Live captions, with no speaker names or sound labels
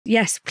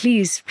yes,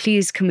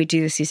 please, can we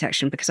do the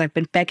C-section? Because I've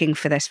been begging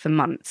for this for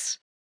months.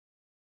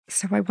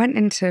 So I went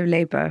into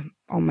labour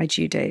on my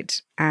due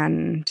date,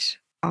 and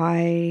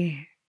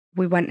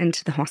we went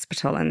into the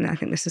hospital, and I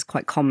think this is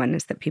quite common,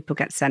 is that people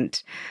get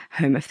sent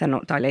home if they're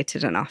not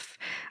dilated enough.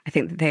 I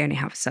think that they only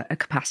have a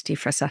capacity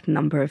for a certain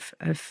number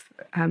of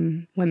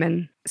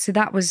women. So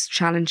that was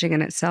challenging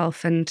in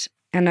itself. And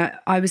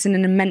I was in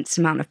an immense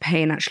amount of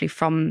pain actually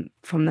from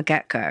the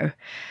get-go,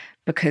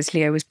 because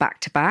Leo was back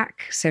to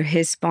back. So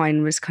his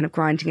spine was kind of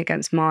grinding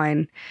against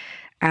mine.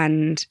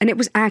 And it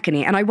was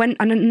agony. And I went,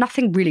 and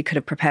nothing really could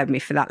have prepared me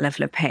for that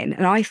level of pain.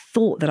 And I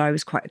thought that I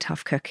was quite a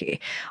tough cookie.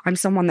 I'm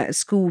someone that at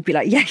school would be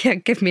like, yeah,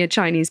 give me a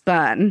Chinese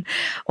burn.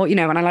 Or, and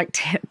I like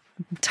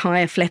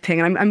tire flipping.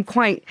 And I'm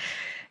quite,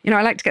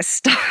 I like to get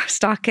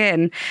stuck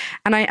in.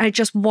 And I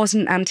just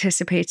wasn't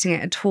anticipating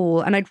it at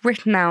all. And I'd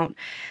written out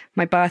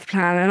my birth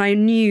plan, and I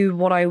knew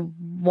what I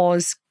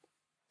was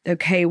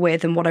okay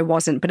with and what I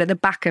wasn't. But at the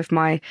back of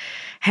my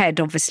head,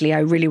 obviously, I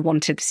really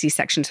wanted a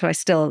C-section. So I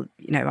still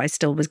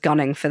was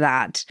gunning for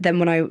that. Then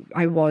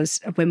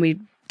when we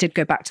did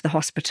go back to the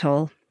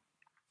hospital,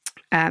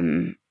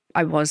 I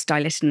was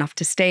dilated enough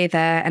to stay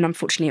there. And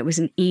unfortunately, it was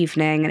an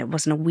evening and it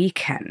wasn't a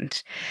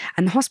weekend.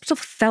 And the hospital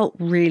felt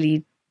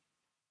really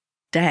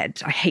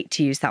dead. I hate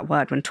to use that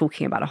word when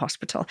talking about a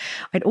hospital.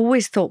 I'd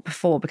always thought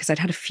before, because I'd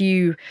had a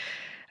few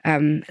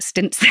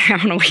stints there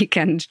on a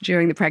weekend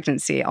during the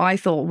pregnancy, I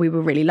thought we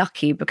were really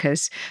lucky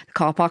because the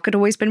car park had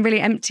always been really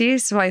empty.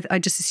 So I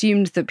just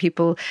assumed that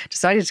people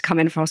decided to come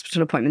in for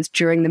hospital appointments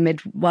during the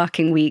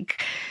mid-working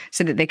week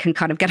so that they can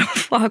kind of get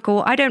off work.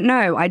 Or I don't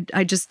know.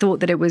 I just thought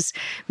that it was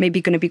maybe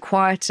going to be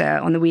quieter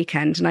on the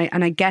weekend.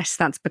 And I guess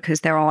that's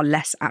because there are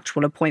less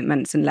actual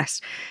appointments and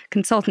less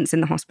consultants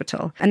in the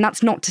hospital. And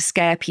that's not to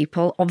scare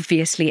people.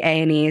 Obviously,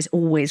 A&E is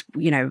always,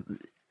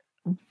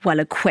 well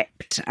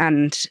equipped,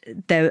 and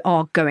there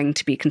are going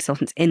to be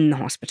consultants in the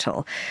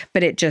hospital,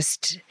 but it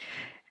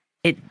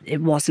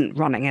wasn't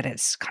running at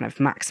its kind of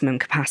maximum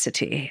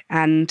capacity.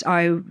 And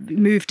I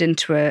moved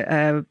into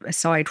a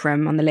side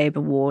room on the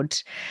labour ward,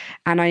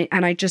 and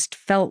I just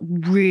felt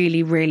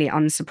really, really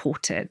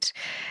unsupported.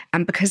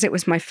 And because it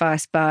was my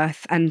first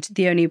birth, and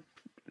the only,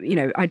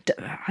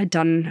 I'd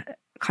done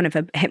kind of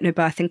a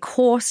hypnobirthing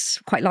course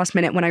quite last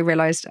minute when I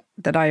realised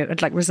that I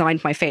had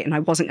resigned my fate and I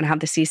wasn't going to have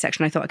the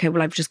C-section. I thought, okay,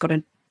 well, I've just got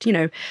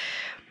to,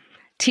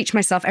 teach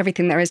myself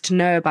everything there is to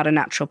know about a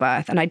natural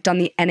birth. And I'd done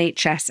the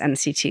NHS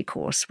NCT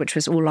course, which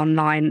was all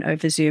online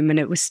over Zoom, and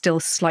it was still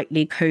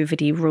slightly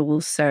COVID-y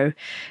rules, so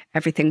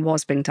everything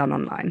was being done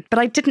online. But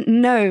I didn't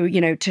know,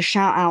 to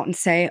shout out and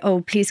say,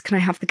 oh, please, can I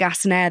have the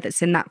gas and air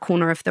that's in that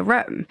corner of the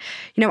room?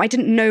 I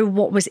didn't know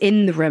what was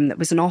in the room that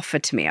was an offer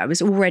to me. I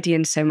was already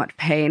in so much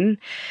pain.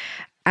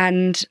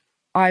 And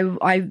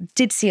I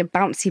did see a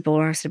bouncy ball,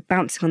 or I was sort of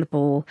bouncing on the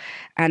ball,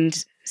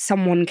 and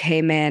someone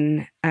came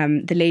in,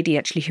 the lady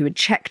actually who had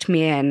checked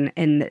me in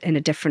a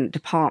different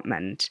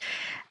department,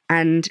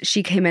 and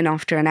she came in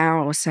after an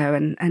hour or so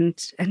and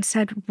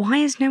said, why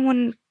is no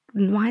one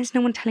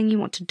telling you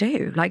what to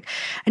do?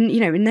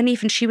 And then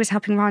even she was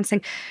helping around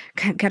saying,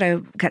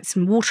 get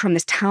some water on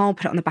this towel,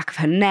 put it on the back of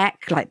her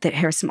neck,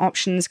 here are some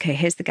options. Okay,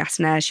 here's the gas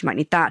and air, she might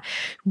need that.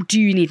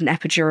 Do you need an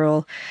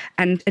epidural?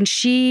 And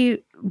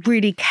she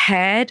really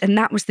cared. And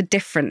that was the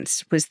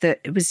difference, was that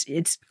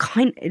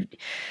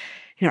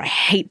I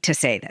hate to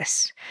say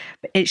this,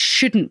 but it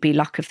shouldn't be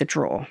luck of the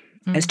draw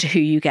as to who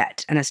you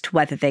get and as to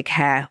whether they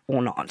care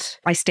or not.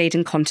 I stayed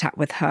in contact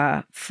with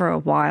her for a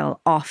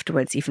while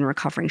afterwards, even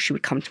recovering. She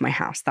would come to my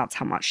house. That's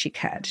how much she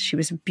cared. She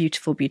was a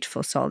beautiful,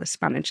 beautiful soul, this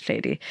Spanish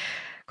lady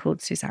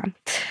called Suzanne.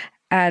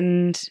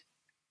 And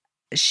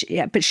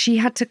but she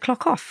had to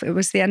clock off. It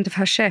was the end of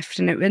her shift,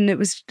 and it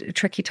was a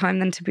tricky time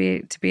then to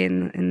be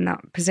in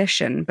that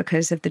position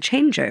because of the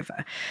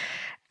changeover.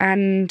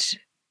 And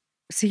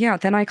so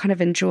then I kind of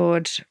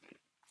endured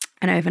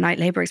an overnight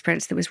labour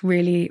experience that was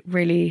really,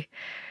 really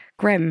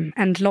grim,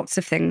 and lots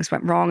of things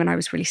went wrong, and I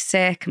was really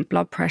sick, and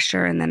blood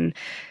pressure, and then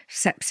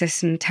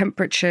sepsis and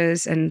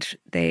temperatures, and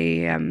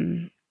they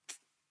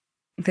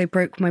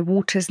broke my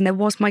waters, and there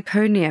was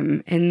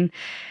meconium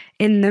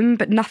in them,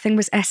 but nothing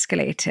was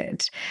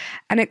escalated.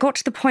 And it got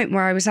to the point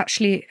where I was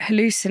actually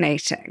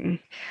hallucinating.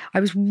 I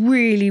was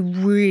really,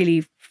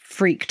 really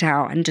freaked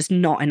out and just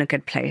not in a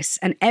good place.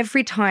 And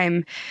every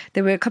time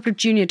there were a couple of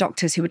junior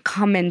doctors who would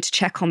come in to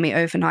check on me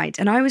overnight,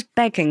 and I was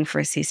begging for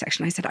a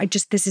C-section. I said,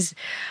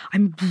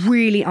 I'm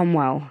really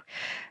unwell.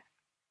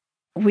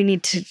 We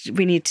need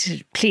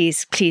to,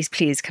 please,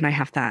 can I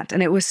have that?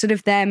 And it was sort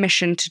of their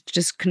mission to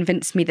just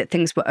convince me that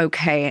things were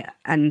okay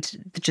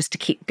and just to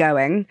keep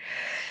going.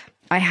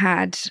 I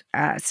had,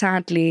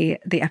 sadly,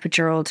 the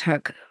epidural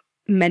took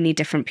many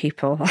different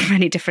people,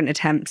 many different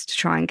attempts to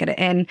try and get it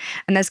in.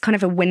 And there's kind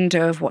of a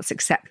window of what's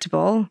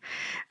acceptable.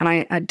 And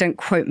I don't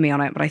quote me on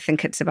it, but I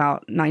think it's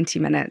about 90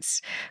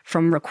 minutes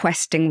from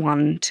requesting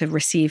one to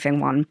receiving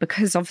one.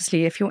 Because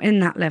obviously, if you're in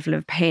that level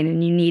of pain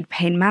and you need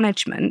pain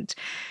management,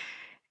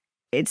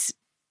 it's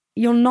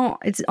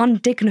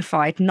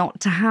undignified not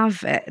to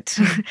have it.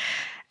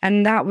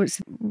 And that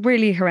was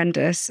really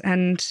horrendous.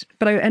 And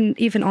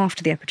even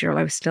after the epidural,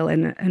 I was still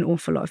in an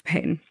awful lot of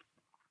pain.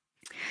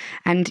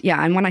 And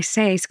yeah, and when I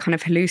say it's kind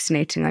of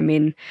hallucinating, I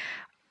mean,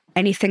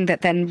 anything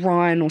that then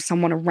Ryan or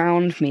someone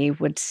around me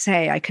would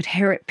say, I could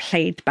hear it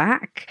played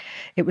back.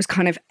 It was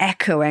kind of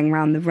echoing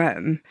around the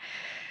room.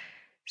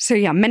 So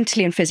yeah,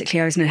 mentally and physically,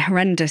 I was in a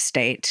horrendous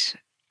state.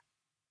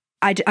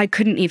 I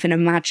couldn't even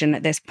imagine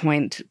at this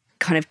point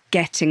kind of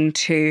getting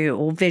to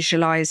or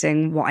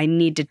visualizing what I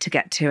needed to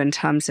get to in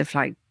terms of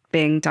like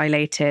being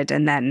dilated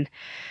and then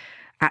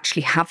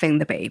actually having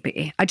the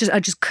baby. I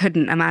just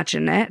couldn't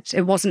imagine it.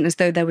 It wasn't as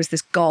though there was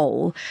this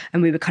goal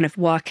and we were kind of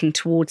working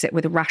towards it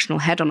with a rational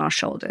head on our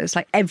shoulders.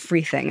 Like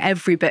everything,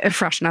 every bit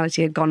of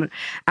rationality had gone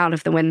out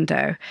of the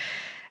window.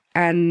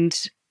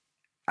 And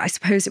I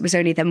suppose it was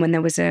only then when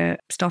there was a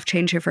staff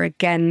changeover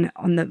again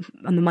on the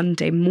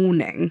Monday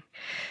morning,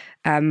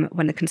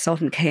 when the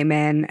consultant came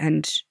in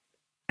and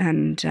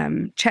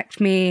checked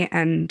me,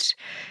 and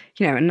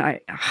and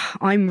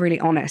I'm really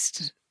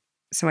honest,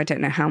 so I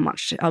don't know how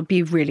much. I'll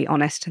be really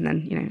honest, and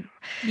then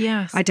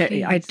yes, I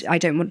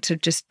don't want to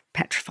just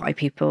petrify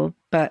people,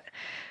 but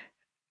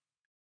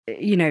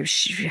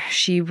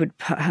she would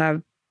put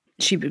her.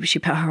 She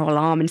put her whole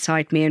arm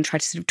inside me and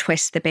tried to sort of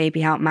twist the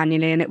baby out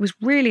manually, and it was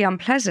really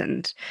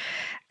unpleasant,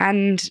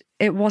 and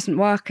it wasn't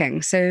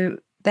working. So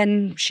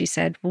then she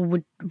said,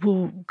 "Well,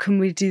 can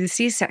we do the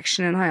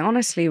C-section?" And I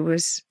honestly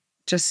was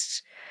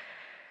just,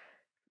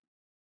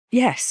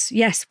 yes,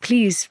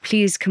 please,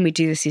 can we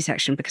do the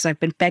C-section? Because I've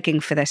been begging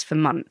for this for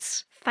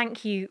months.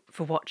 Thank you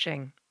for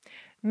watching.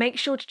 Make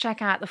sure to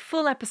check out the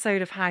full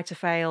episode of How to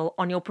Fail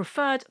on your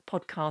preferred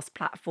podcast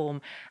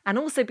platform, and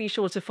also be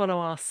sure to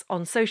follow us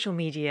on social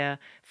media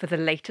for the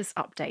latest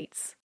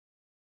updates.